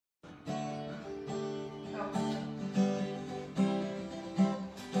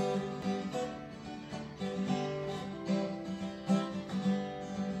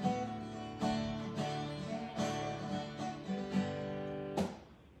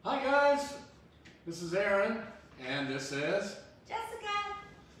This is Aaron, and this is Jessica.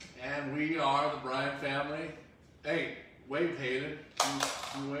 And we are the Bryan family. Hey, wave, Hayden.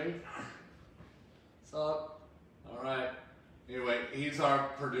 You wave? What's up? All right. Anyway, he's our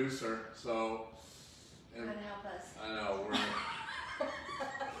producer, so. And help us. I know,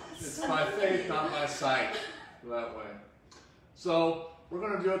 it's my faith, not my sight, that way. So we're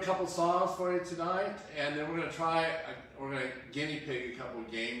going to do a couple songs for you tonight, and then we're going to we're going to guinea pig a couple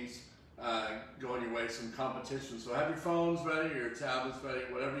of games going your way, some competition. So have your phones ready, your tablets ready,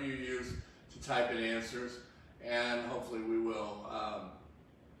 whatever you use to type in answers, and hopefully we will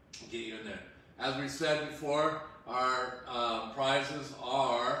get you in there. As we said before, our prizes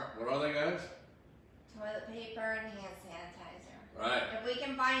are, what are they, guys? Toilet paper and hand sanitizer. Right. If we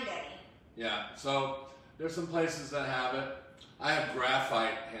can find any. Yeah, so there's some places that have it. I have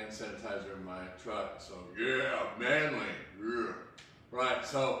graphite hand sanitizer in my truck, so yeah, manly. Yeah. Right,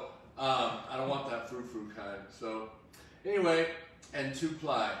 so I don't want that frou-frou kind. So anyway, and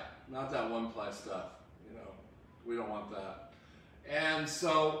 2-ply, not that 1-ply stuff. You know, we don't want that. And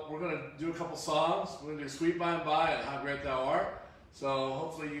so we're going to do a couple songs. We're going to do Sweet By and By and How Great Thou Art. So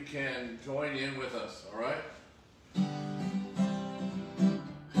hopefully you can join in with us, all right?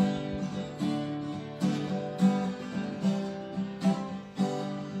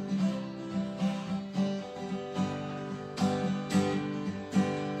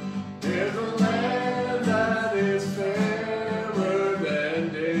 There's a land that is fairer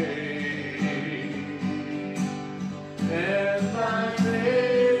than day, and by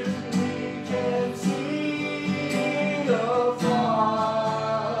faith we can see afar,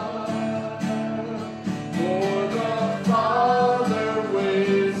 for the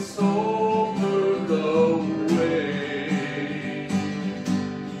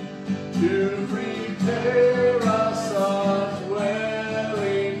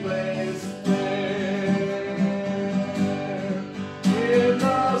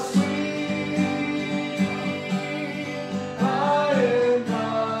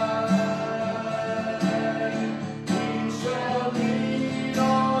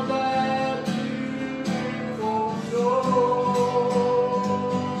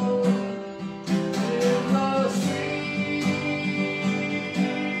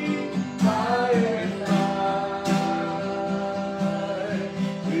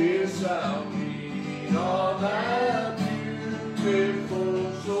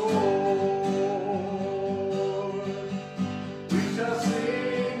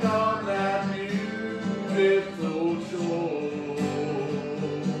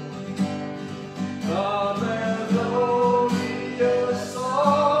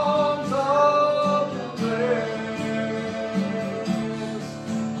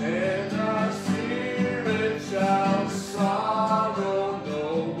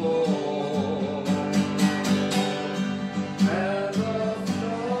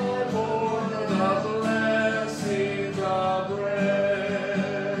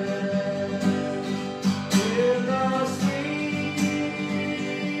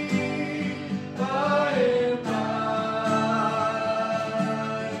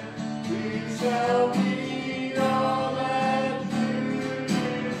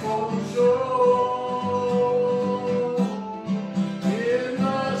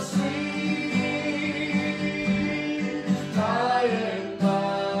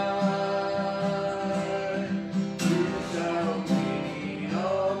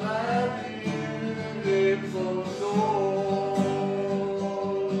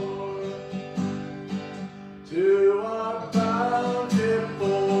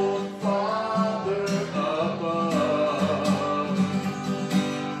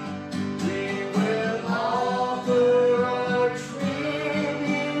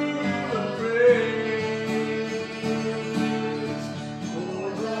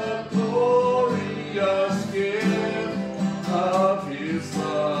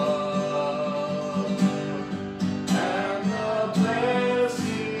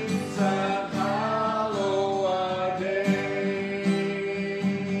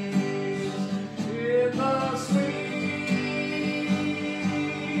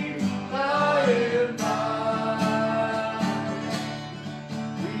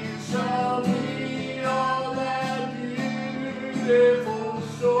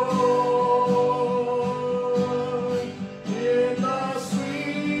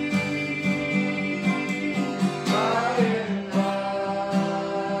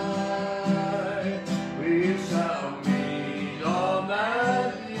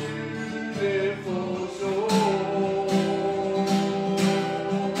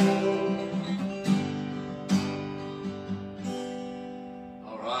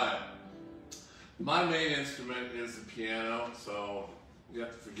My main instrument is the piano, so you have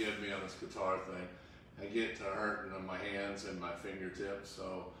to forgive me on this guitar thing. I get to hurting on my hands and my fingertips,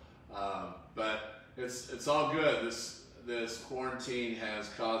 so but it's all good. This quarantine has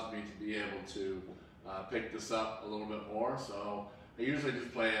caused me to be able to pick this up a little bit more. So I usually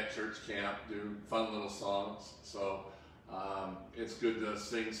just play at church camp, do fun little songs. So it's good to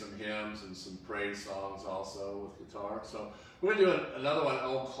sing some hymns and some praise songs also with guitar. So we're gonna do another one,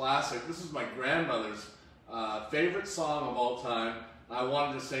 old classic. This is my grandmother's favorite song of all time. I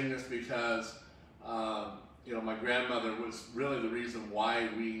wanted to sing this because you know, my grandmother was really the reason why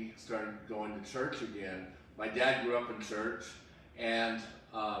we started going to church again. My dad grew up in church, and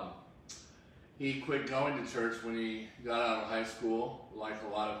he quit going to church when he got out of high school, like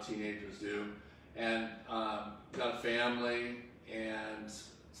a lot of teenagers do, and got a family and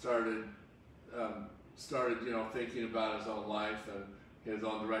started you know, thinking about his own life and his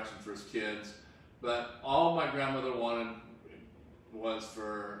own direction for his kids. But all my grandmother wanted was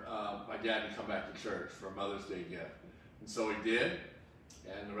for my dad to come back to church for a Mother's Day gift. And so he did,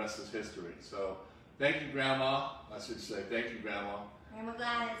 and the rest is history. So thank you, Grandma. I should say thank you, Grandma. Grandma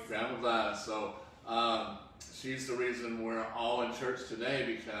Gladys. Grandma Gladys. So she's the reason we're all in church today,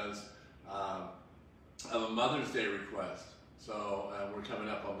 because of a Mother's Day request. So we're coming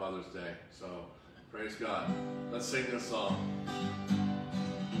up on Mother's Day. So praise God. Let's sing this song.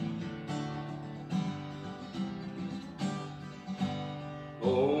 Oh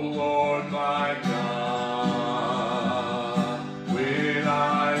Lord my God, when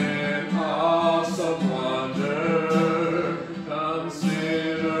I in awesome wonder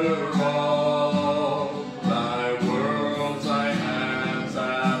consider all thy worlds thy hands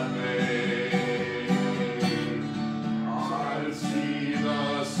have made, I see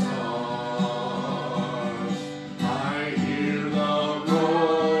the stars, I hear the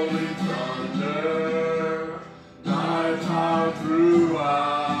rolling thunder, thy power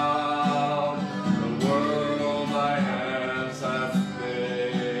throughout the world thy hands have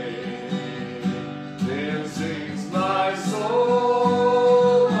made. Then sings my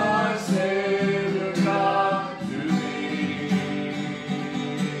soul, my Savior God, to thee.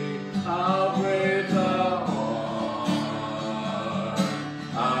 How great thou art,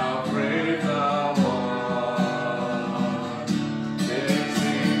 how great thou art. Then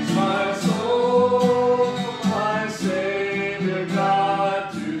sings my soul, my Savior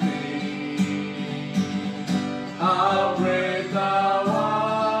God, to thee. How great thou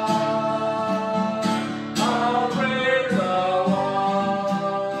art, how great thou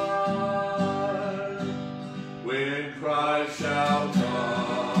art. When Christ shall come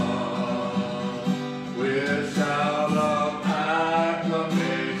with shout of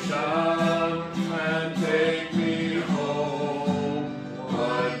acclamation and take me home,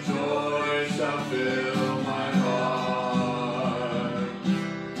 what joy shall fill my heart.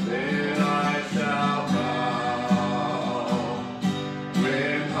 Then I shall bow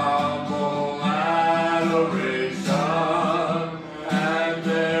with humble adoration and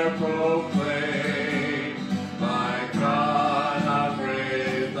there proclaim, my God, how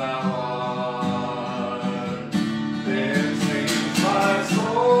great thou art. Then sings my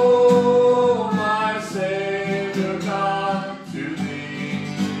soul, my Savior God, to thee.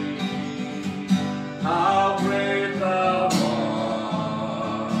 How great thou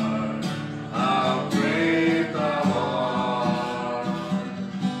art, how great thou art.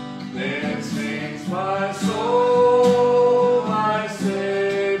 Then sings my soul, my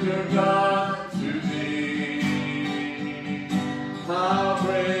Savior God, to thee. How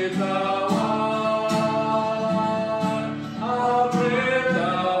great thou art, how great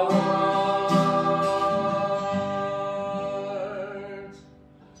thou art.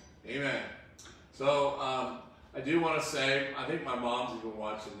 Amen. So I do want to say, I think my mom's even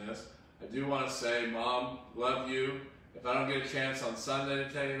watching this. I do want to say, Mom, love you. If I don't get a chance on Sunday to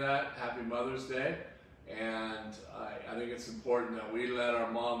tell you that, happy Mother's Day. And I think it's important that we let our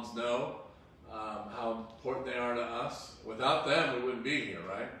moms know how important they are to us. Without them, we wouldn't be here,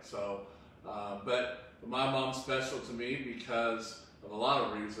 right? So, but my mom's special to me because of a lot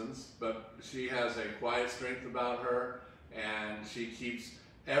of reasons, but she has a quiet strength about her, and she keeps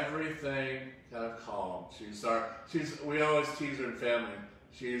everything kind of calm. We always tease her in family.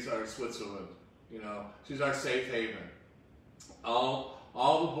 She's our Switzerland, you know. She's our safe haven. All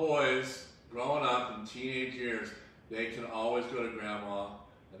the boys growing up in teenage years, they can always go to Grandma,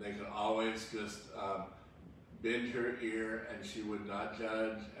 and they can always just bend her ear, and she would not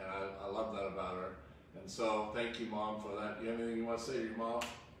judge, and I love that about her. And so, thank you, Mom, for that. Do you have anything you want to say to your mom?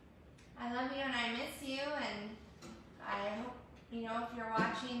 I love you and I miss you, and I hope, you know, if you're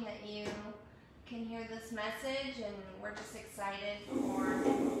watching, that you can hear this message, and we're just excited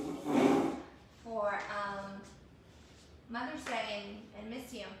for Mother's Day and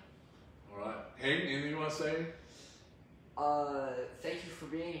miss you. All right. Hayden, anything you want to say? Thank you for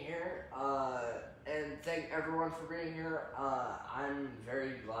being here, and thank everyone for being here. I'm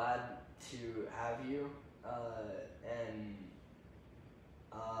very glad to have you, and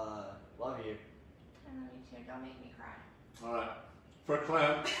love you. I love you too. Don't make me cry. All right. For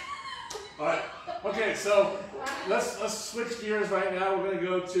Clem. All right. Okay, so let's switch gears right now. We're going to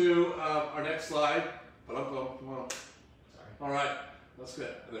go to our next slide. Come on. Sorry. All right. That's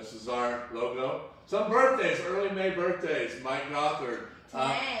good. This is our logo. Some birthdays, early May birthdays. Mike Gothard.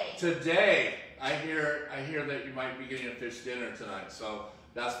 Today, I hear that you might be getting a fish dinner tonight. So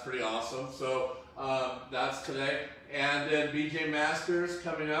that's pretty awesome. So that's today. And then BJ Masters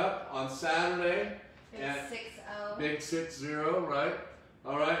coming up on Saturday. Big and 6-0. Big 6-0, right?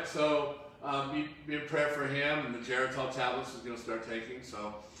 All right. So be in prayer for him, and the Geritol tablets is going to start taking.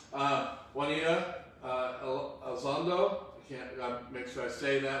 So Juanita Elizondo. Make sure I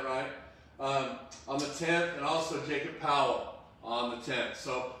say that right. On the 10th, and also Jacob Powell on the 10th.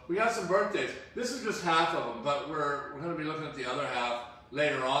 So we got some birthdays. This is just half of them, but we're going to be looking at the other half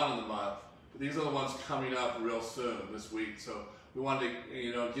later on in the month. But these are the ones coming up real soon this week. So we wanted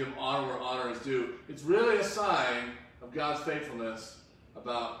to, give honor where honor is due. It's really a sign of God's faithfulness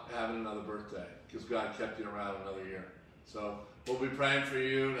about having another birthday, because God kept you around another year. So we'll be praying for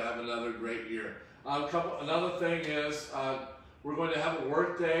you to have another great year. Another thing is we're going to have a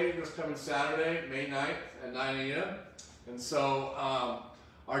work day this coming Saturday, May 9th at 9 a.m. And so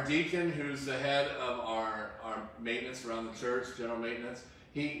our deacon, who's the head of our maintenance around the church, general maintenance,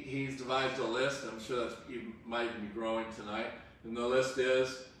 he's devised a list. I'm sure that might even be growing tonight. And the list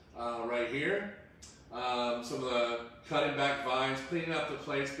is right here. Some of the cutting back vines, cleaning up the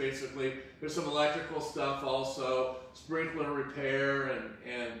place basically. There's some electrical stuff also, sprinkler repair,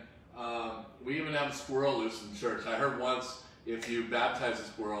 and we even have a squirrel loose in church. I heard once if you baptize a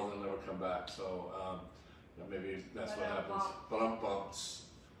squirrel, they'll never come back. So maybe that's what happens. Bumps.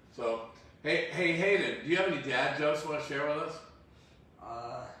 So, hey Hayden, do you have any dad jokes you want to share with us?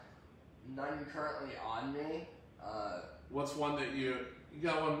 None currently on me. What's one that you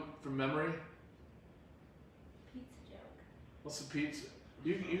got one from memory? Pizza joke. What's the pizza?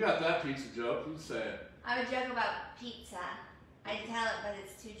 You got that pizza joke. You say it. I would joke about pizza. I tell it, but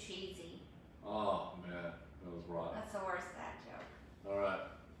it's too cheesy. Oh man, that was rotten. That's the worst dad joke. All right.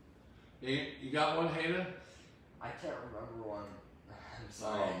 You got one, Hayden? I can't remember one. I'm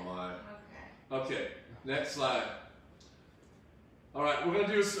sorry. Oh my. Okay. Okay, next slide. All right, we're going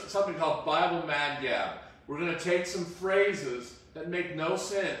to do something called Bible Mad Gab. We're going to take some phrases that make no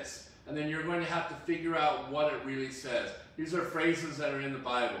sense, and then you're going to have to figure out what it really says. These are phrases that are in the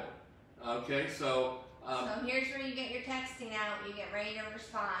Bible. Okay, so... so here's where you get your texting out. You get ready to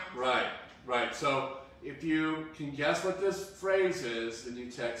respond. Right. So if you can guess what this phrase is, then you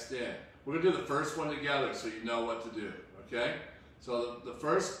text in. We're going to do the first one together so you know what to do. Okay? So the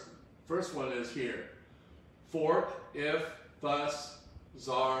first one is here. Fork, if, thus,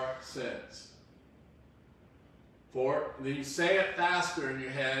 czar, since. Fork, and then you say it faster in your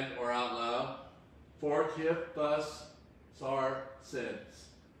head or out loud. Fork, if, thus, czar, since.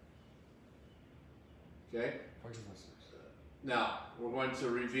 Okay? Now, we're going to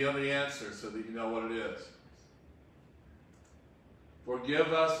reveal the answer so that you know what it is.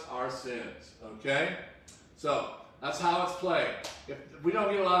 Forgive us our sins. Okay? So, that's how it's played. If we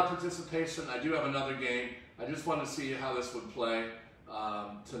don't get a lot of participation, I do have another game. I just wanted to see how this would play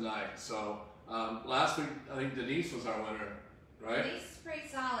tonight. So, last week, I think Denise was our winner, right? Denise is pretty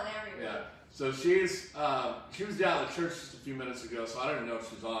solid every week. Yeah. So she was down at church just a few minutes ago, so I don't even know if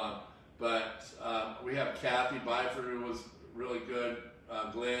she's on. But we have Kathy Byford, who was really good.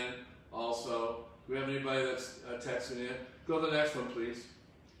 Glenn also. Do we have anybody that's texting in? Go to the next one, please.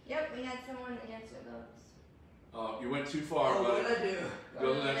 Yep, we had someone answer those. Oh, you went too far, Oh, buddy. what did I do?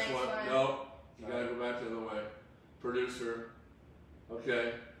 Go to the next one. No, you gotta go back the other way. Producer.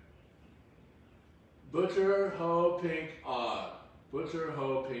 Okay. Butcher, ho, pink, odd. Butcher,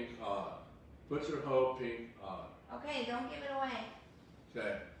 ho, pink, odd. Butcher, ho, pink, odd. Okay, don't give it away.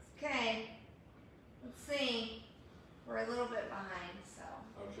 Okay. Okay. Let's see. We're a little bit behind, so.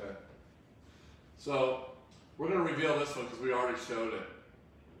 Okay. So, we're going to reveal this one because we already showed it.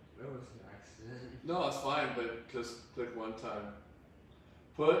 That was an accident. No, it's fine, but just click one time.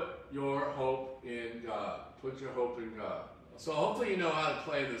 Put your hope in God. Put your hope in God. So hopefully you know how to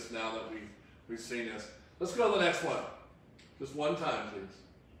play this now that we've seen this. Let's go to the next one. Just one time, please.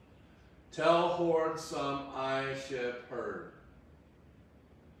 Tell horde some I ship heard.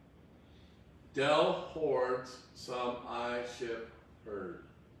 Dell hoards some I ship herd.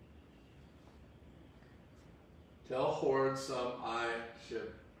 Dell hoards some I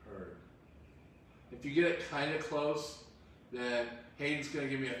ship herd. If you get it kind of close, then Hayden's going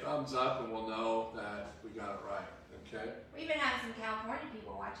to give me a thumbs up and we'll know that we got it right. Okay? We even have some California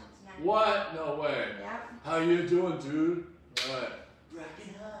people watching tonight. What? No way. Yep. How you doing, dude? All right.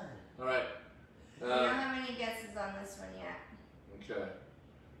 Rockin' on. All right. We don't have any guesses on this one yet. Okay.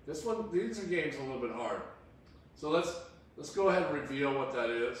 This one, these are games a little bit hard. So let's go ahead and reveal what that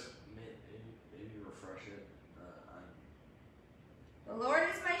is. Maybe refresh it. The Lord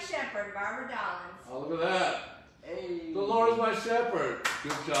is my shepherd, Barbara Dollins. Oh, look at that. Hey. The Lord is my shepherd.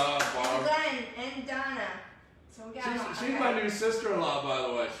 Good job, And Barb. Glenn and Donna. So we got She's my new sister-in-law, by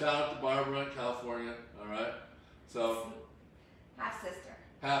the way. Shout out to Barbara in California. All right. So half sister.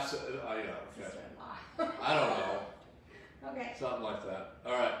 half. Oh yeah. Okay. Sister-in-law. I don't know. Okay. Something like that.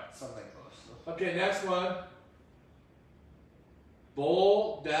 All right. Something close. Okay. Next one.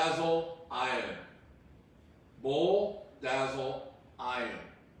 Bowl dazzle iron. Bowl dazzle iron.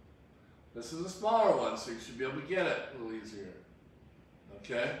 This is a smaller one, so you should be able to get it a little easier.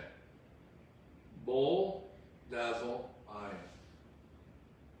 Okay? Bowl dazzle iron.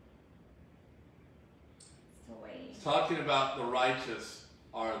 Still waiting. It's talking about the righteous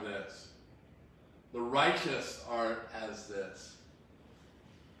are this. The righteous are as this.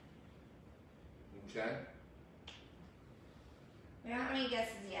 Okay? We don't have any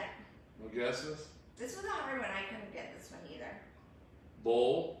guesses yet. No guesses? This was a hard one. I couldn't get this one either.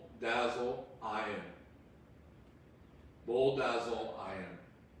 Bowl dazzle iron. Bowl dazzle iron.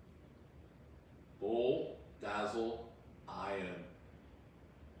 Bowl dazzle iron.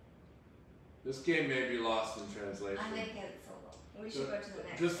 This game may be lost in translation. I think it's a little. We should go to the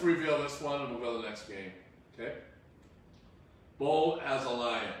next Just one. reveal this one and we'll go to the next game. Okay? Bold as a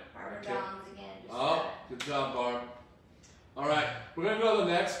lion. Barbara Okay. Dollins again. Just Oh, good job, Barb. All right, we're going to go to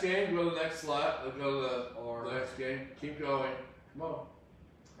the next game. Go to the next slide. Let's go to the next game. Keep going. Come on.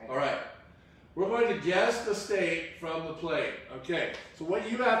 All right. We're going to guess the state from the plate. Okay, so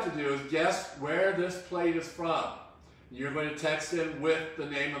what you have to do is guess where this plate is from. You're going to text in with the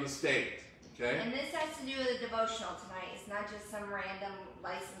name of the state. Okay? And this has to do with a devotional tonight. It's not just some random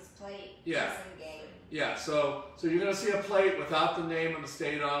license plate guessing game. Yeah, so you're going to see a plate without the name of the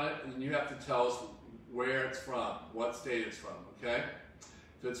state on it, and you have to tell us where it's from, what state it's from, okay?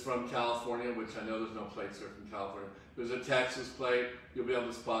 If it's from California, which I know there's no plates there from California, if there's a Texas plate, you'll be able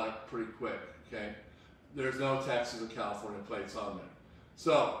to spot it pretty quick, okay? There's no Texas or California plates on there.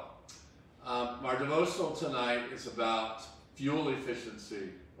 So, our devotional tonight is about fuel efficiency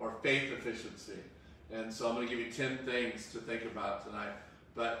or faith efficiency. And so I'm going to give you 10 things to think about tonight.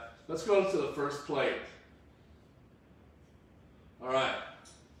 But let's go to the first plate. All right.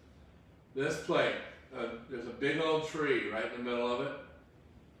 This plate. There's a big old tree right in the middle of it.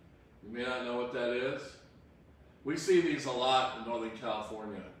 You may not know what that is. We see these a lot in Northern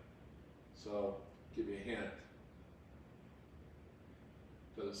California. So, give you a hint.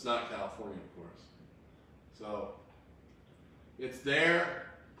 But it's not California, of course. So, it's there,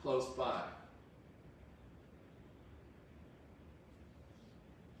 close by.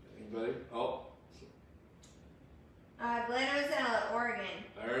 Anybody? Oh. Glenozella, Oregon.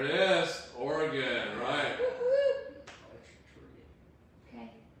 There it is. Oregon, right.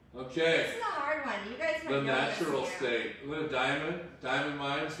 Okay. Okay. This is a hard one. You guys might The know this, natural you know. state. Look at diamond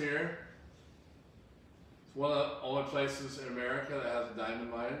mines here. It's one of the only places in America that has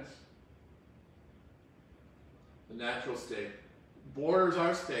diamond mines. The natural state. Borders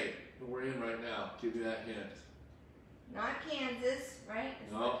our state that we're in right now. Give you that hint. Not Kansas, right?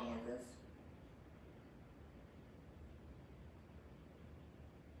 It's No. not Kansas.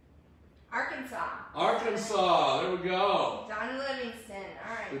 Arkansas. Arkansas. There we go. Donna Livingston.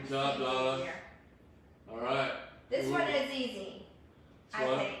 All right. Good job, Easy Donna. here. All right. This Ooh. one is easy. This I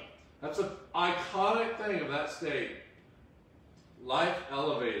one? think. That's an iconic thing of that state. Life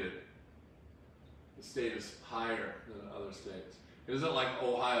elevated. The state is higher than other states. It isn't like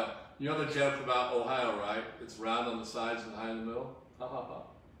Ohio. You know the joke about Ohio, right? It's round on the sides and high in the middle. Ha ha ha.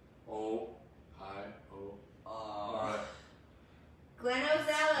 Oh, high, oh. All right.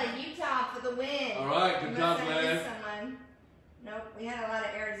 Glenozella, Utah for the win. All right, good job, Unless I Glenn. missed someone. Nope, we had a lot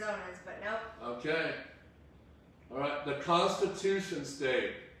of Arizonas, but nope. Okay. All right, the Constitution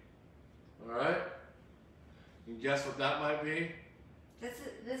State. All right. You can guess what that might be?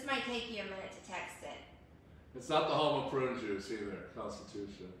 This might take you a minute to text it. It's not the home of prune juice either.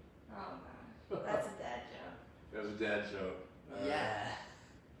 Constitution. Oh my, that's a dad joke. There's a dad joke. Yeah.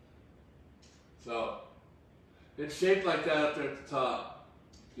 So, it's shaped like that up there at the top.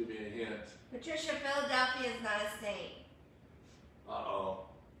 Give me a hint. Patricia, Philadelphia is not a state. Uh-oh.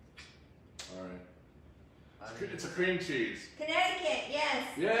 All right. It's a cream cheese. Connecticut, yes.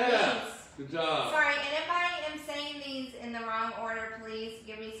 Yeah. Please. Good job. Sorry, and if I am saying these in the wrong order, please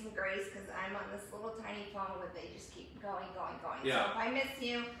give me some grace because I'm on this little tiny phone where they just keep going. Yeah. So if I miss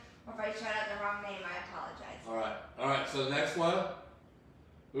you or if I shout out the wrong name, I apologize. All right. So the next one.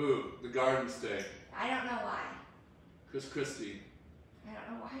 Ooh, the garden steak. I don't know why. Chris Christie. I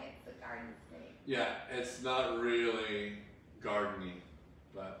don't know why it's the garden state. Yeah, it's not really gardeny,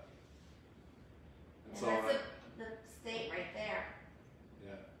 but it's And all that's right. the state right there.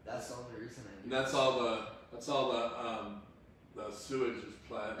 Yeah. That's the only reason I And that's all the sewage is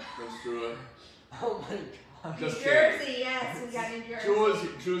plant goes through it. Oh my god. Just New kidding. Jersey, yes, we got New Jersey.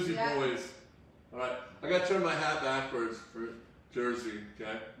 Jersey Yeah. boys. All right, I got to turn my hat backwards for Jersey.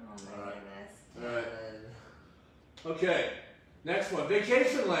 Okay. Oh my All right. goodness. All right. Okay. Next one,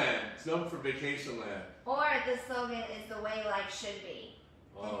 Vacation Land. It's known for Vacation Land. Or the slogan is the way life should be.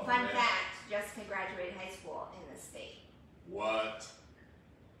 Oh, And fun man. fact, Jessica graduated high school in this state. What?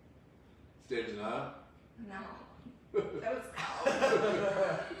 Stage and I? No. That was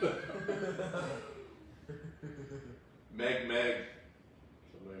college. Meg.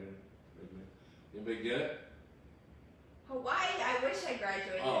 Somebody here? Meg. Anybody get it? Hawaii, I wish I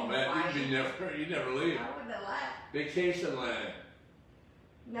graduated Oh in man, Hawaii. you never leave. I would have left. Vacation Land.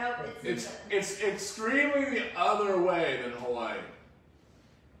 Nope, It's extremely the other way than Hawaii.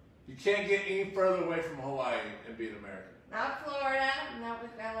 You can't get any further away from Hawaii and be an American. not Florida. No,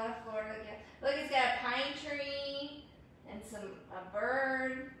 we've got a lot of Florida again. Look, it's got a pine tree and a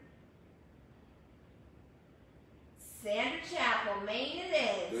bird. Sandra Chapel, Maine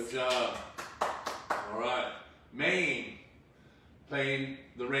it is. Good job. All right, Maine.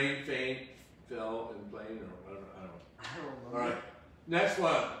 The rain fell in Plain or whatever. I don't know. I don't know. All right, next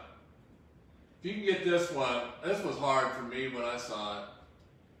one. If you can get this one, this was hard for me when I saw it.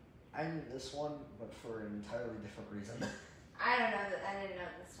 I knew this one, but for an entirely different reason. I don't know that I didn't know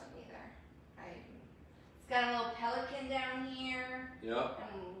this one either. It's got a little pelican down here. Yep.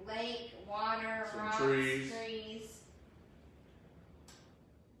 And lake, water, Some rocks, trees.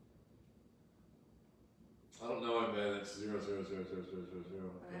 I don't know, I bet it's 0, 0, 0, 0, 0, 0, 0.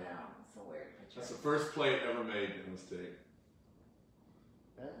 I know, it's a weird picture. That's the first plate ever made in the state.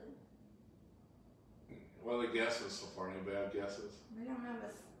 Really? What are the guesses so far? Any bad guesses? We don't have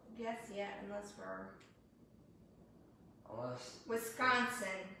a guess yet unless we're Unless.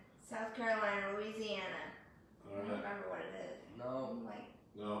 Wisconsin, South Carolina, Louisiana. I All don't right. remember what it is. No,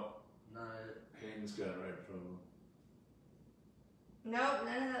 No. not it. Hayden's got it right in front of him.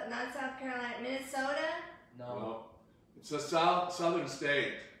 Nope, not South Carolina. Minnesota? No. No. It's a southern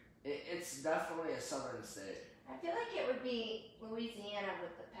state. It's definitely a southern state. I feel like it would be Louisiana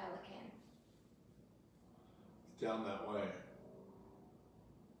with the pelican. It's down that way.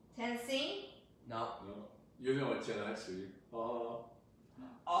 Tennessee? No. No. You're the only 10 I see. Oh,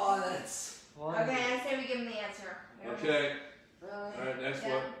 that's funny. Okay, I say we give them the answer. Okay. Really? All right, next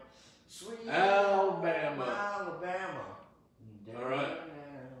Yeah. one. Sweet Alabama. Alabama. All right.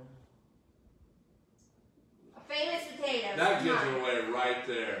 Famous potatoes. That come gives on. it away right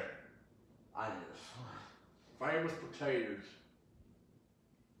there. I knew this one. Famous potatoes.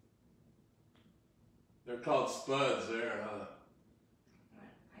 They're called spuds there, huh?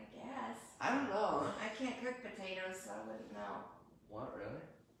 I guess. I don't know. I can't cook potatoes, so I wouldn't know. What, really?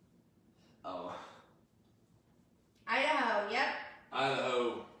 Oh. Idaho, yep.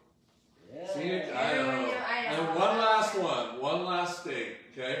 Idaho. Yeah. Scenic Everyone Idaho. knew Idaho. And one last one. One last state,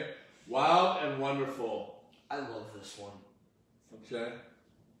 okay? Wild and wonderful. I love this one. Okay?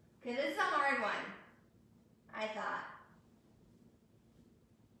 Okay, this is a hard one. I thought.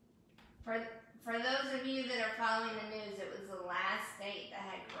 For those of you that are following the news, it was the last state that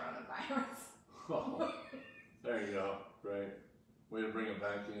had coronavirus. Oh, there you go. Great. Way to bring it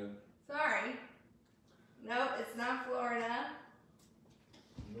back in. Sorry. Nope, it's not Florida.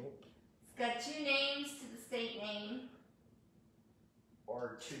 Nope. It's got two names to the state name.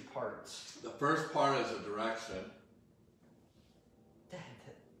 Or two parts. The first part is a direction.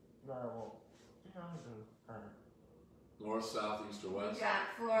 No. North, south, east, or We've west. got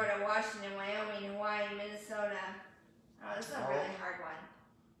Florida, Washington, Wyoming, Hawaii, Minnesota. Oh, this is a really hard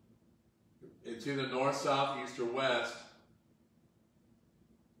one. It's either north, south, east, or west.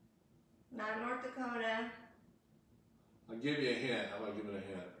 Not North Dakota. I'll give you a hint. How about giving a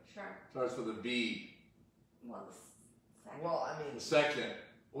hint? Sure. Starts with a B. Well, the second. Well, I mean, The second.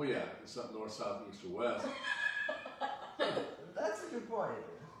 Oh yeah, it's not north, south, east, or west. that's a good point.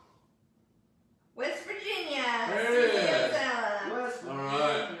 West Virginia. There it is. Susie Ozella. West All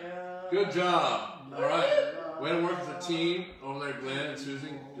right. Good job. All right. Way to work as a team over there, Glenn and Susie.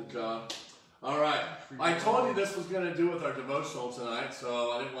 Good job. All right. I told you this was going to do with our devotional tonight,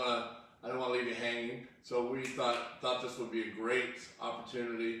 so I didn't want to leave you hanging. So we thought this would be a great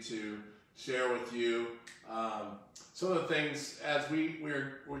opportunity to share with you some of the things as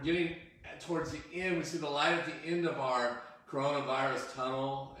we're getting towards the end. We see the light at the end of our coronavirus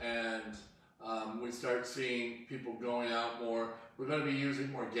tunnel, and we start seeing people going out more. We're going to be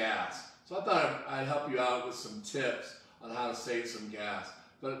using more gas. So I thought I'd help you out with some tips on how to save some gas.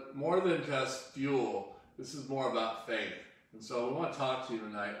 But more than just fuel, this is more about faith. And so we want to talk to you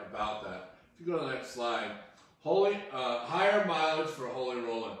tonight about that. If you go to the next slide, higher mileage for holy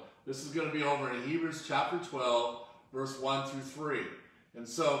rolling. This is going to be over in Hebrews chapter 12, verse 1 through 3. And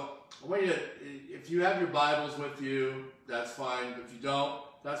so I want you to, if you have your Bibles with you, that's fine. If you don't,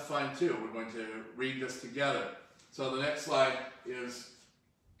 that's fine too. We're going to read this together. So the next slide is,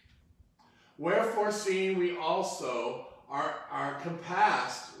 wherefore seeing we also are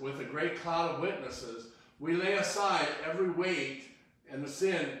compassed with a great cloud of witnesses, we lay aside every weight and the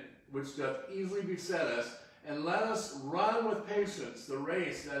sin which doth easily beset us, and let us run with patience the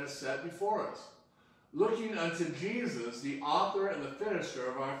race that is set before us, looking unto Jesus, the author and the finisher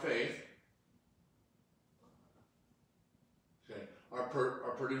of our faith. Okay, our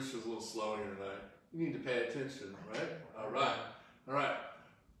producer's a little slow here tonight. You need to pay attention, right? All right.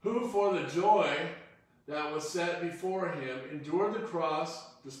 Who for the joy that was set before him endured the cross,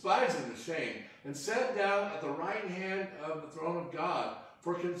 despising the shame, and sat down at the right hand of the throne of God.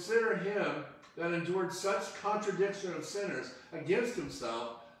 For consider him that endured such contradiction of sinners against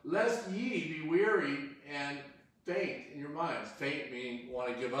himself, lest ye be weary and faint in your minds. Faint meaning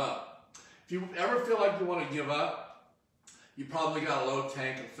want to give up. If you ever feel like you want to give up, you probably got a low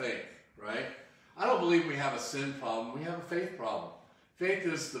tank of faith, right? I don't believe we have a sin problem. We have a faith problem. Faith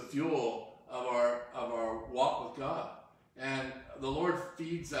is the fuel of our walk with God. And the Lord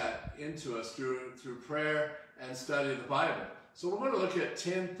feeds that into us through prayer and study of the Bible. So we're going to look at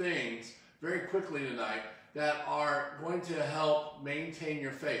 10 things very quickly tonight that are going to help maintain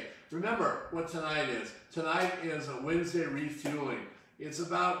your faith. Remember what tonight is. Tonight is a Wednesday refueling. It's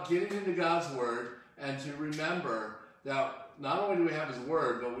about getting into God's Word and to remember that not only do we have His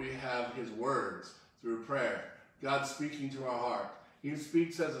Word, but we have His words through prayer. God speaking to our heart. He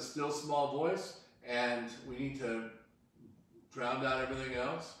speaks as a still small voice, and we need to drown out everything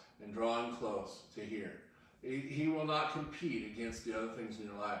else and draw Him close to hear. He will not compete against the other things in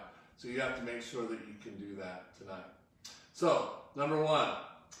your life. So you have to make sure that you can do that tonight. So, number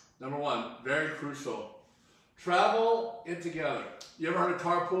one, very crucial. Travel it together. You ever heard of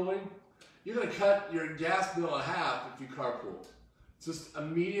carpooling? You're going to cut your gas bill in half if you carpool. It's just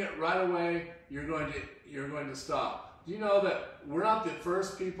immediate, right away, you're going to stop. Do you know that we're not the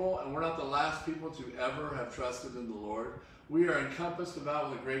first people and we're not the last people to ever have trusted in the Lord? We are encompassed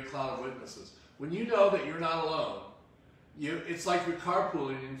about with a great cloud of witnesses. When you know that you're not alone, it's like you're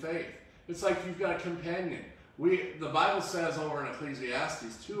carpooling in faith. It's like you've got a companion. The Bible says over in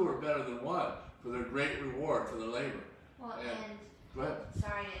Ecclesiastes, 2 are better than 1 for their great reward for their labor. Well, and go ahead.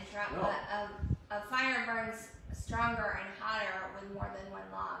 Sorry to interrupt, No. but a fire burns stronger and hotter with more than one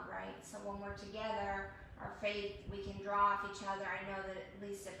log, right? So when we're together, our faith, we can draw off each other. I know that at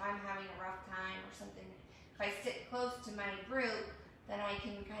least if I'm having a rough time or something, if I sit close to my group, then I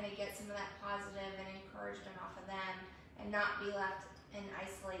can kind of get some of that positive and encouragement off of them and not be left in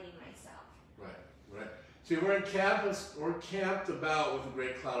isolating myself. Right. See, we're camped about with a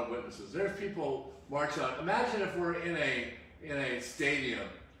great cloud of witnesses. There's people marching on. Imagine if we're in a stadium.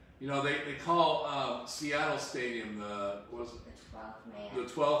 You know, they call Seattle Stadium the 12th man.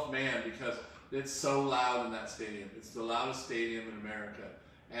 The 12th man because it's so loud in that stadium. It's the loudest stadium in America,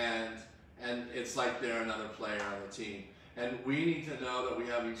 and it's like they're another player on the team. And we need to know that we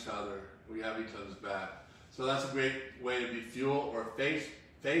have each other. We have each other's back. So that's a great way to be fuel or faith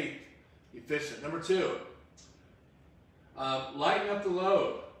efficient. Number 2, lighten up the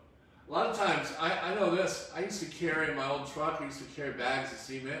load. A lot of times, I know this. I used to carry in my old truck. I used to carry bags of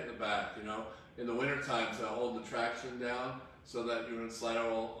cement in the back. You know, in the wintertime to hold the traction down so that you wouldn't slide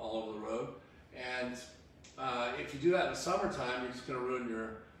all over the road. And if you do that in the summertime, you're just going to ruin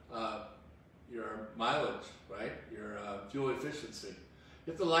your mileage, right? Your fuel efficiency.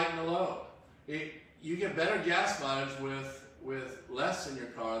 You have to lighten the load. You get better gas mileage with less in your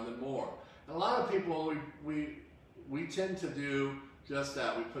car than more. And a lot of people, we tend to do just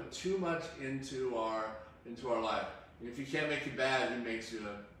that. We put too much into our life. And if you can't make it bad, he makes you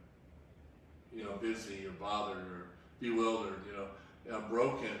busy or bothered or bewildered,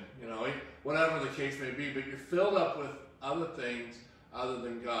 broken, whatever the case may be. But you're filled up with other things other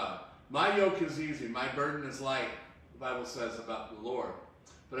than God. My yoke is easy, my burden is light, the Bible says about the Lord.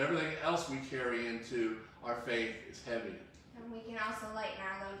 But everything else we carry into our faith is heavy. And we can also lighten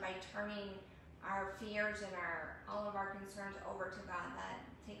our load by turning our fears and all of our concerns over to God. That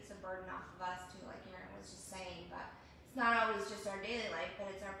takes a burden off of us too, like Aaron was just saying. But it's not always just our daily life,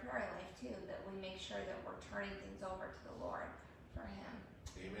 but it's our prayer life too, that we make sure that we're turning things over to the Lord for Him.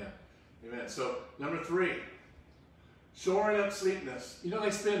 Amen. Amen. So number 3, shoring up sleepiness. You know,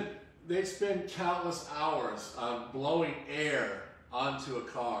 they spend countless hours blowing air onto a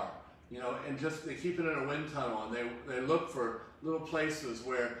car, you know, and just they keep it in a wind tunnel, and they look for little places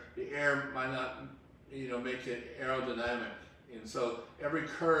where the air might not, you know, make it aerodynamic. And so every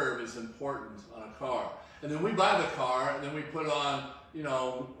curve is important on a car. And then we buy the car, and then we put on, you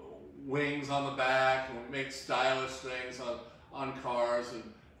know, wings on the back, and we make stylish things on cars,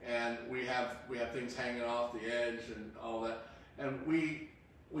 and we have things hanging off the edge and all that. And we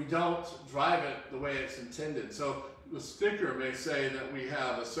don't drive it the way it's intended. So the sticker may say that we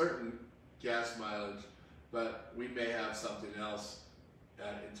have a certain gas mileage, but we may have something else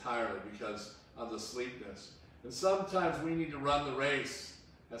entirely because of the sleepiness. And sometimes we need to run the race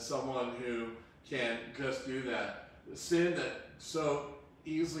as someone who can just do that. The sin that so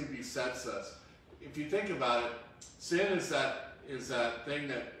easily besets us. If you think about it, sin is that thing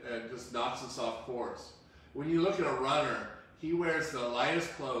that just knocks us off course. When you look at a runner, he wears the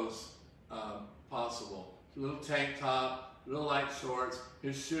lightest clothes possible. A little tank top, little light shorts.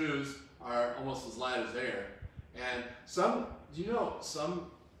 His shoes are almost as light as air. And some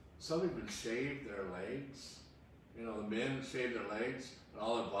even shave their legs. You know, the men shave their legs and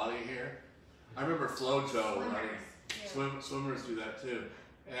all their body hair. I remember FloJo running. Swimmers do that too.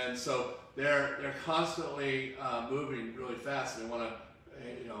 And so they're constantly moving really fast, and they want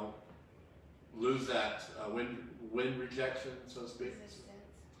to, you know, lose that wind rejection, so to speak. Resistance.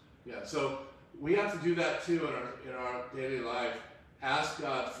 Yeah. So we have to do that too in our daily life. Ask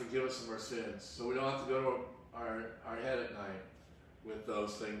God to forgive us of our sins, so we don't have to go to our head at night with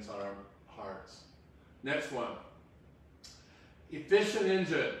those things on our hearts. Next one. Efficient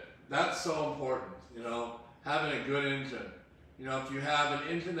engine. That's so important, you know, having a good engine. You know, if you have an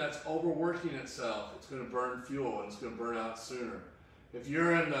engine that's overworking itself, it's going to burn fuel and it's going to burn out sooner. If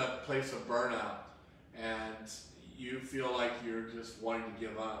you're in a place of burnout and you feel like you're just wanting to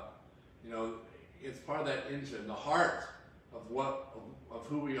give up, you know, it's part of that engine, the heart of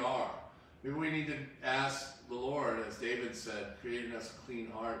who we are. Maybe we need to ask the Lord, as David said, create in us a clean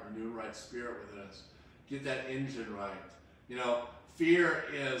heart, renew a right spirit within us. Get that engine right. You know, fear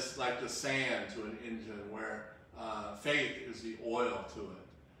is like the sand to an engine, where faith is the oil to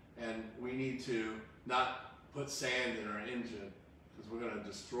it. And we need to not put sand in our engine, because we're going to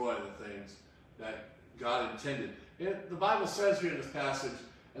destroy the things that God intended. The Bible says here in this passage,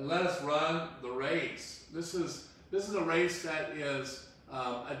 and let us run the race. This is a race that is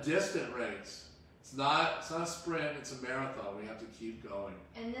a distant race. It's not a sprint, it's a marathon. We have to keep going.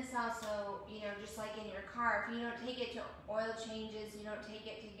 And this also, you know, just like in your car, if you don't take it to oil changes, you don't take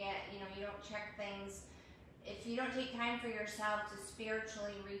it to get, you know, you don't check things. If you don't take time for yourself to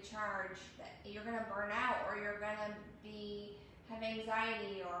spiritually recharge, you're going to burn out, or you're going to have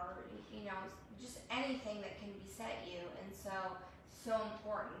anxiety, or, you know, just anything that can beset you. And so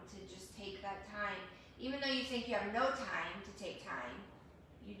important to just take that time. Even though you think you have no time to take time,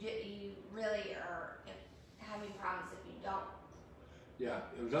 you really are having problems if you don't. Yeah,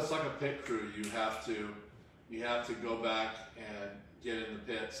 just like a pit crew, you have to go back and get in the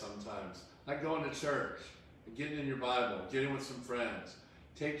pit sometimes. Like going to church, getting in your Bible, getting with some friends.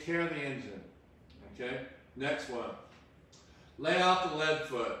 Take care of the engine. Okay? Next one. Lay out the lead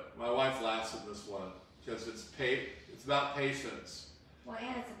foot. My wife laughs at this one because it's about patience. Well,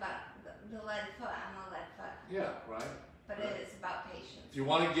 and it's about the lead foot. I'm a lead foot. Yeah, right? But right. It is about patience. If you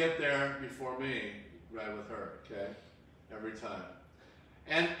want to get there before me, ride with her, okay? Every time.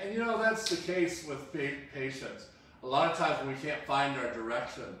 And you know, that's the case with patience. A lot of times when we can't find our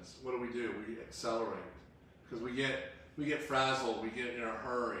directions, what do? We accelerate. Because we get frazzled, we get in a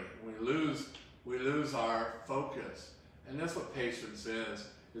hurry, we lose our focus. And that's what patience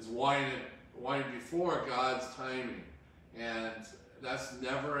is wanting before God's timing. And that's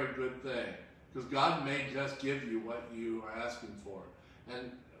never a good thing. Because God may just give you what you are asking for.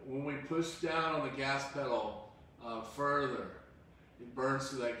 And when we push down on the gas pedal further, it burns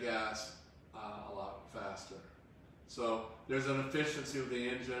through that gas a lot faster. So there's an efficiency of the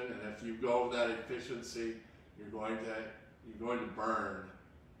engine, and if you go with that efficiency, you're going to burn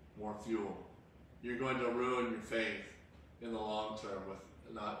more fuel. You're going to ruin your faith in the long term with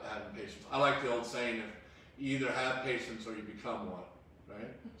not having patience. I like the old saying, if you either have patience or you become one,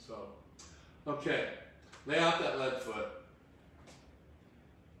 right? So, okay, lay out that lead foot.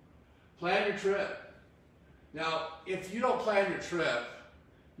 Plan your trip. Now, if you don't plan your trip,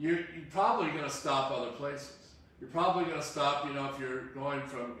 you're probably going to stop other places. You're probably going to stop, if you're going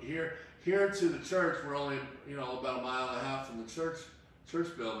from here to the church. We're only, about 1.5 miles from the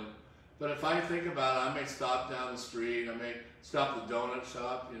church building. But if I think about it, I may stop down the street. I may stop the donut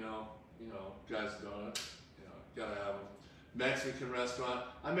shop, guys donuts, gotta have them. Mexican restaurant.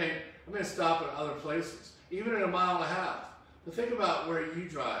 I may stop at other places, even in 1.5 miles. But think about where you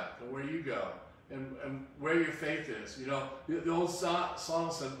drive and where you go and where your faith is. The old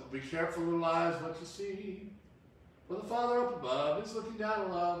song said, "Be careful, little eyes, what you see. For the Father up above is looking down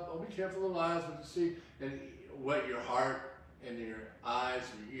in love. Oh, be careful, little eyes, what you see." And what your heart and your eyes,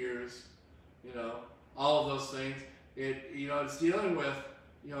 your ears, all of those things. It's dealing with,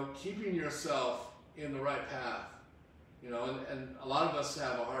 keeping yourself in the right path. And a lot of us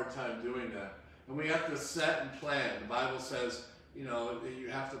have a hard time doing that. And we have to set and plan. The Bible says, that you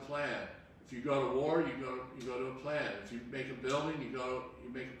have to plan. If you go to war, you go to a plan. If you make a building,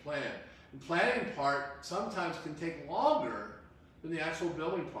 you make a plan. The planning part sometimes can take longer than the actual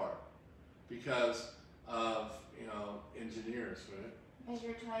building part because of, engineers, right?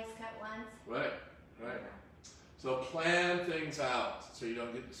 Measure twice, cut once. Right. So plan things out so you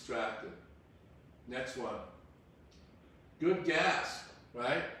don't get distracted. Next one. Good gas,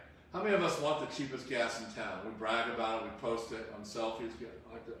 right? How many of us want the cheapest gas in town? We brag about it, we post it on selfies.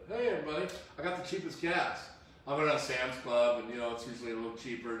 Hey everybody, I got the cheapest gas. I'll go down to Sam's Club and it's usually a little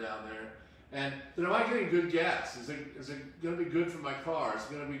cheaper down there. But am I getting good gas? Is it going to be good for my car? Is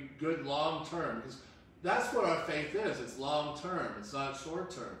it going to be good long term? Because that's what our faith is. It's long term. It's not short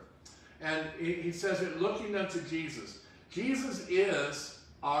term. And he says it looking unto Jesus. Jesus is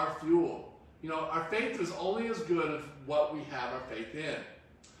our fuel. Our faith is only as good as what we have our faith in.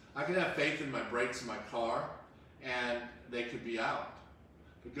 I can have faith in my brakes in my car, and they could be out.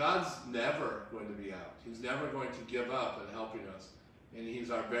 But God's never going to be out. He's never going to give up in helping us. And he's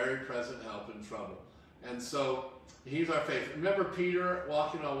our very present help in trouble. And so he's our faith. Remember Peter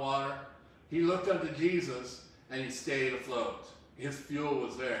walking on water? He looked unto Jesus, and he stayed afloat. His fuel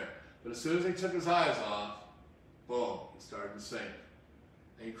was there. But as soon as he took his eyes off, boom, he started to sink.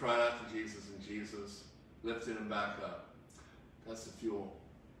 And he cried out to Jesus, and Jesus lifted him back up. That's the fuel.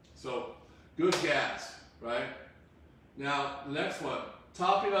 So, good gas, right? Now, the next one,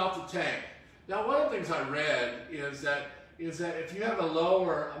 topping off the tank. Now, one of the things I read is that if you have a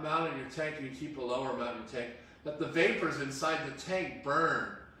lower amount in your tank and you keep a lower amount in your tank, that the vapors inside the tank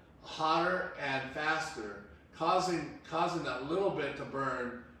burn hotter and faster, causing that little bit to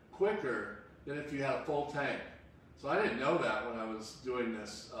burn quicker than if you had a full tank. So I didn't know that when I was doing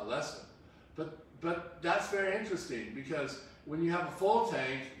this lesson. But that's very interesting because when you have a full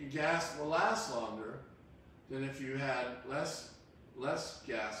tank, your gas will last longer than if you had less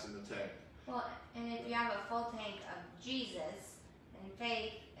gas in the tank. Well, and if you have a full tank of Jesus and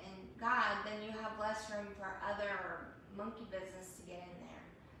faith and God, then you have less room for other monkey business to get in there.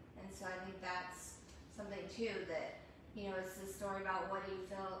 And so I think that's something too that, it's the story about what do you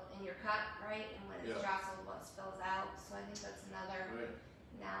fill in your cup, right? And when it's jostled, what spills out. So I think that's another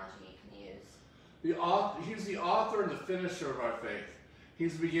analogy you can use. He's the author and the finisher of our faith.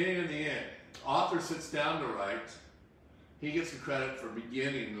 He's the beginning and the end. The author sits down to write. He gets the credit for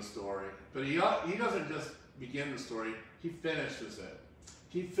beginning the story. But he doesn't just begin the story, he finishes it.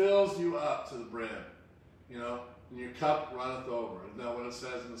 He fills you up to the brim. And your cup runneth over. Isn't that what it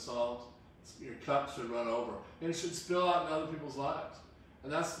says in the Psalms? Your cup should run over. And it should spill out in other people's lives.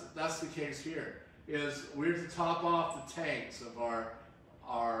 And that's the case here. Is we're to top off the tanks of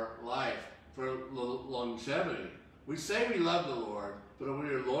our life for longevity. We say we love the Lord, but we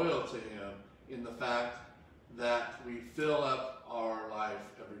are loyal to him in the fact that we fill up our life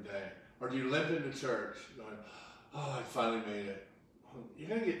every day. Or do you limp into church going, oh, I finally made it. You're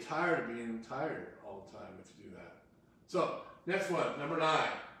going to get tired of being tired all the time if you do that. So, next one, number 9.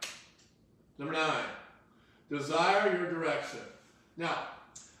 Number 9, desire your direction. Now,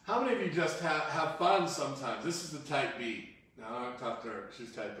 how many of you just have fun sometimes? This is the type B. Now, I don't talk to her.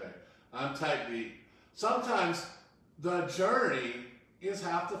 She's type A. I'm type B. Sometimes the journey is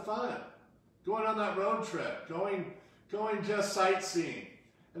half the fun. Going on that road trip, going just sightseeing.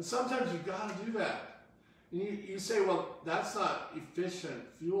 And sometimes you've got to do that. And you say, well, that's not efficient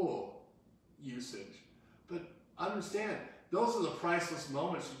fuel usage. But understand, those are the priceless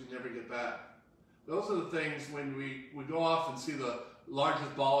moments you can never get back. Those are the things when we go off and see the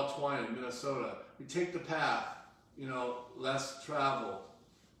largest ball of twine in Minnesota. We take the path, less traveled.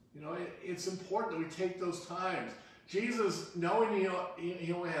 It's important that we take those times Jesus, knowing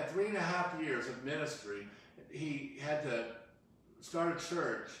he only had 3.5 years of ministry, he had to start a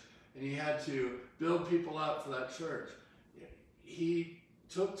church, and he had to build people up for that church. He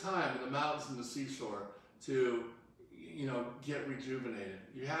took time in the mountains and the seashore to, get rejuvenated.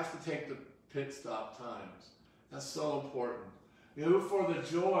 You have to take the pit stop times. That's so important. Who for the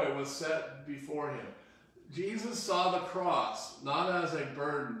joy was set before him. Jesus saw the cross not as a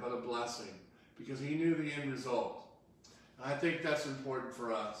burden but a blessing, because he knew the end result. And I think that's important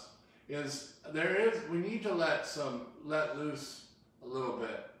for us. We need to let loose a little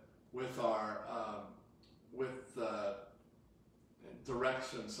bit with our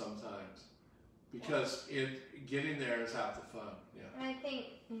direction sometimes, because getting there is half the fun. Yeah. And I think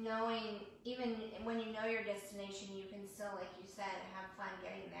knowing, even when you know your destination, you can still, like you said, have fun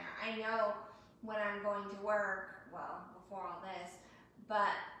getting there. I know when I'm going to work, well, before all this,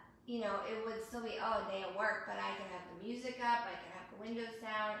 but it would still be, a day at work, but I can have the music up, I can have the windows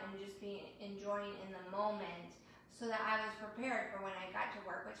down, and just be enjoying in the moment, so that I was prepared for when I got to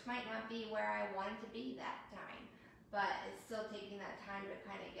work, which might not be where I wanted to be that time, but it's still taking that time to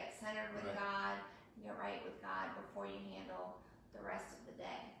kind of get centered with God, get right with God before you handle the rest of the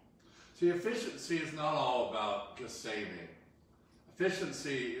day. See, efficiency is not all about just saving.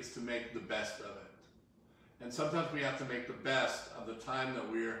 Efficiency is to make the best of it. And sometimes we have to make the best of the time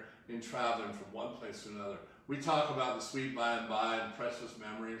that we're in traveling from one place to another. We talk about the sweet by and by and precious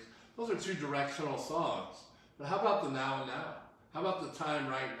memories. Those are two directional songs. But how about the now and now? How about the time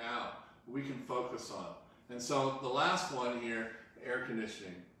right now we can focus on? And so the last one here, air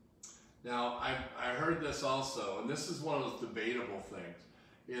conditioning. Now, I heard this also, and this is one of those debatable things,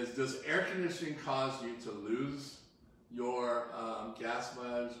 is does air conditioning cause you to lose your gas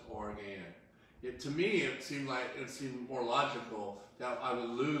mileage or gain it? To me, it seemed more logical that I would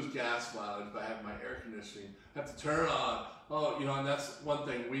lose gas mileage by having my air conditioning. I have to turn it on. And that's one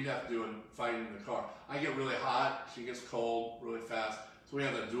thing we'd have to do in fighting in the car. I get really hot, she gets cold really fast, so we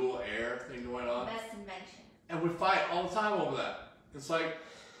have a dual air thing going on. Best invention. And we fight all the time over that. It's like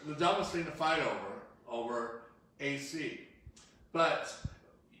the dumbest thing to fight over AC. But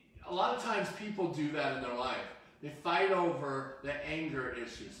a lot of times people do that in their life. They fight over the anger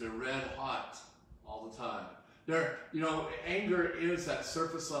issues. They're red hot all the time. Anger is that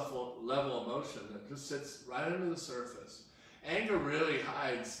surface level emotion that just sits right under the surface. Anger really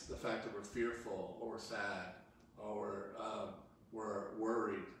hides the fact that we're fearful, or we're sad, or we're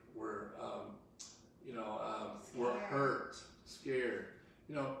worried, we're hurt, scared.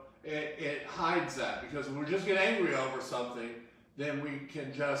 It hides that, because when we just get angry over something, then we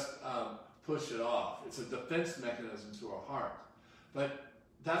can just push it off. It's a defense mechanism to our heart. But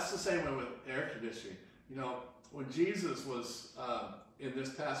that's the same way with air conditioning. When Jesus was in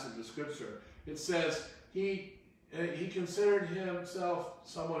this passage of Scripture, it says he considered himself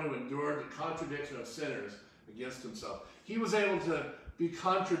someone who endured the contradiction of sinners against himself. He was able to be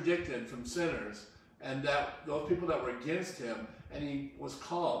contradicted from sinners, and that those people that were against him, and he was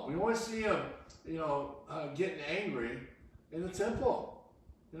calm. We always see him, getting angry in the temple.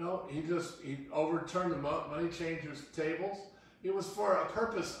 He overturned the money changers' tables. It was for a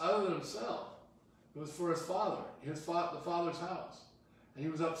purpose other than himself. It was for his father, the father's house. And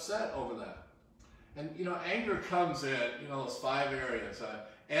he was upset over that. And, anger comes in, those 5 areas.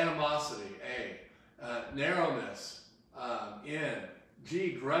 Animosity, A. Narrowness, N.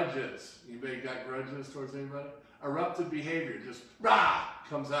 G, grudges. Anybody got grudges towards anybody? Eruptive behavior, just rah,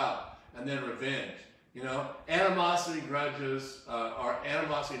 comes out. And then revenge. Animosity, grudges, or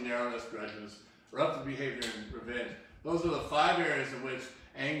animosity, narrowness, grudges, eruptive behavior, and revenge. Those are the 5 areas in which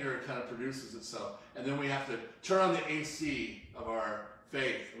anger kind of produces itself. And then we have to turn on the AC of our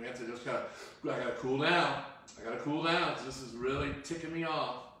faith. We have to just I gotta cool down. Because this is really ticking me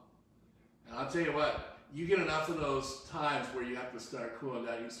off. And I'll tell you what, you get enough of those times where you have to start cooling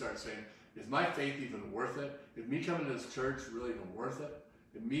down. You start saying, is my faith even worth it? Is me coming to this church really even worth it?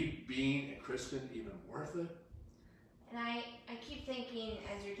 Is me being a Christian even worth it? And I keep thinking,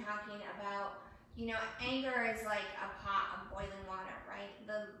 as you're talking about, anger is like a pot of boiling water, right?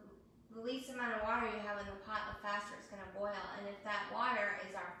 The least amount of water you have in the pot, the faster it's going to boil. And if that water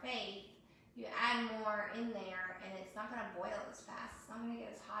is our faith, you add more in there, and it's not going to boil as fast. It's not going to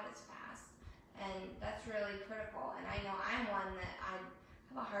get as hot as fast. And that's really critical. And I know I'm one that I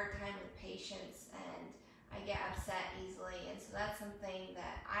have a hard time with patience, and I get upset easily. And so that's something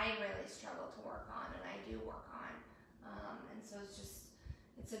that I really struggle to work on, and I do work on. And so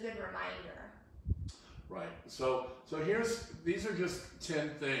it's a good reminder. Right. So these are just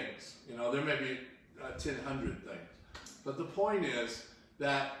 10 things. There may be 1,000 things. But the point is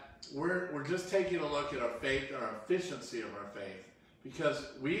that we're just taking a look at our faith and our efficiency of our faith, because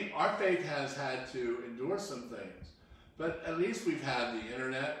our faith has had to endure some things. But at least we've had the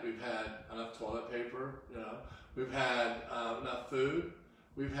internet, we've had enough toilet paper, we've had enough food,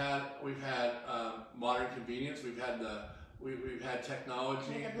 we've had modern convenience, we've had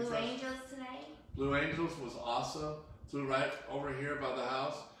technology. And the Blue Angels today. Blue Angels was awesome. Flew right over here by the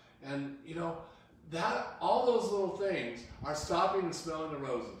house, and that all those little things are stopping and smelling the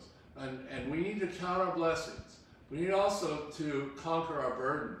roses, and we need to count our blessings. We need also to conquer our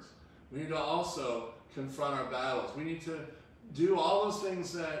burdens. We need to also confront our battles. We need to do all those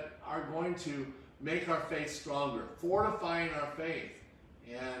things that are going to make our faith stronger, fortifying our faith.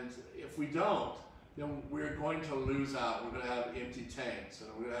 And if we don't, then we're going to lose out. We're going to have empty tanks, and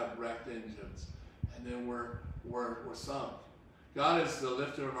we're going to have wrecked engines, and then we're sunk. God is the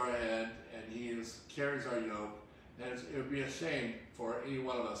lifter of our head, and He carries our yoke. And it would be a shame for any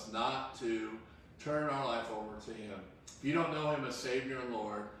one of us not to turn our life over to Him. If you don't know Him as Savior and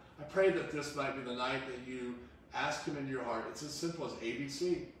Lord, I pray that this might be the night that you ask Him into your heart. It's as simple as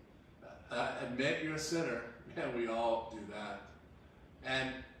ABC. Admit you're a sinner. Man, we all do that. And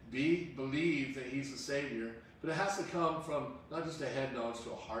believe that He's the Savior. But it has to come from not just a head knowledge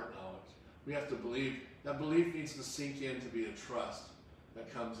to a heart knowledge. We have to believe. That belief needs to sink in to be a trust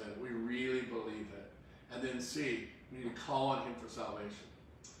that comes in. We really believe it. And then C, we need to call on Him for salvation.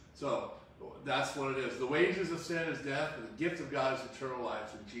 So that's what it is. The wages of sin is death, but the gift of God is eternal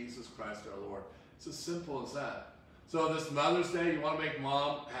life in Jesus Christ our Lord. It's as simple as that. So this Mother's Day, you want to make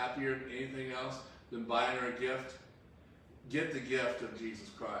Mom happier than anything else than buying her a gift? Get the gift of Jesus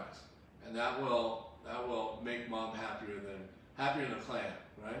Christ. And that will make Mom happier than a clam,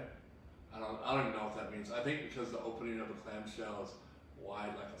 right? I don't even know what that means. I think because the opening of a clamshell is wide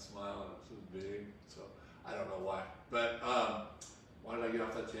like a smile and it's big, so I don't know why. But why did I get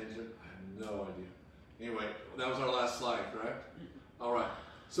off that tangent? I have no idea. Anyway, that was our last slide, correct? All right.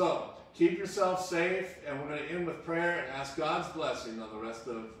 So keep yourself safe, and we're going to end with prayer and ask God's blessing on the rest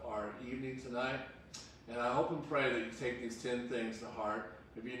of our evening tonight. And I hope and pray that you take these 10 things to heart.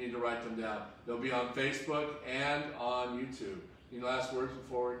 Maybe you need to write them down. They'll be on Facebook and on YouTube. Any last words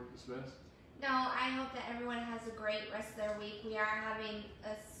before we dismiss? No, I hope that everyone has a great rest of their week. We are having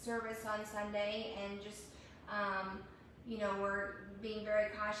a service on Sunday, and just, we're being very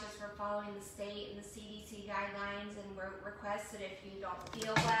cautious. We're following the state and the CDC guidelines, and we're requested if you don't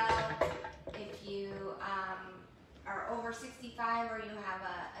feel well, if you are over 65 or you have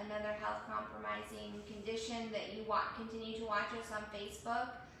another health compromising condition, that you continue to watch us on Facebook.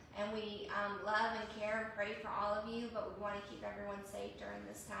 And we love and care and pray for all of you, but we want to keep everyone safe during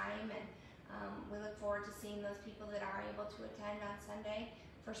this time. And we look forward to seeing those people that are able to attend on Sunday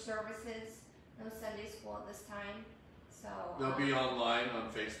for services. No Sunday school at this time. So they'll be online on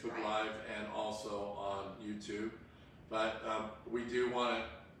Facebook right. Live and also on YouTube. But we do want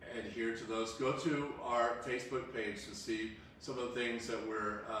to adhere to those. Go to our Facebook page to see some of the things that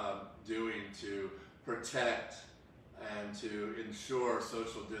we're doing to protect and to ensure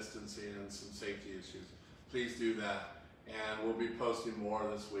social distancing and some safety issues. Please do that. And we'll be posting more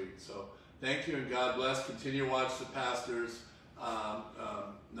this week. So thank you and God bless. Continue to watch the pastor's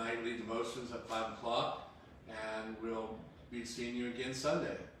nightly devotions at 5 o'clock. And we'll be seeing you again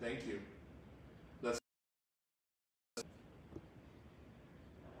Sunday. Thank you.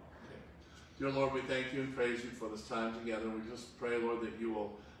 Dear Lord, we thank you and praise you for this time together. We just pray, Lord, that you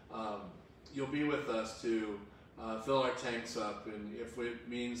will, you'll be with us to fill our tanks up. And if it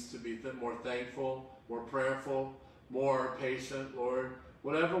means to be more thankful, more prayerful, more patient, Lord,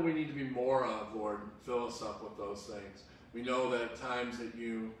 whatever we need to be more of, Lord, fill us up with those things. We know that at times that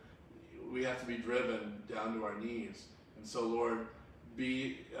we have to be driven down to our knees. And so, Lord,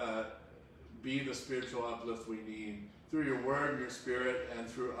 be the spiritual uplift we need through your word and your spirit and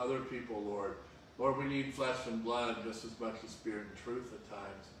through other people, Lord. Lord, we need flesh and blood just as much as spirit and truth at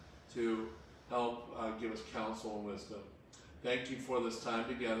times to help give us counsel and wisdom. Thank you for this time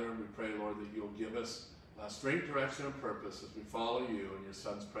together, and we pray, Lord, that you'll give us strength, direction, and purpose as we follow you in your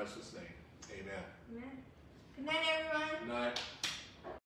Son's precious name. Amen. Amen. Good night, everyone. Good night.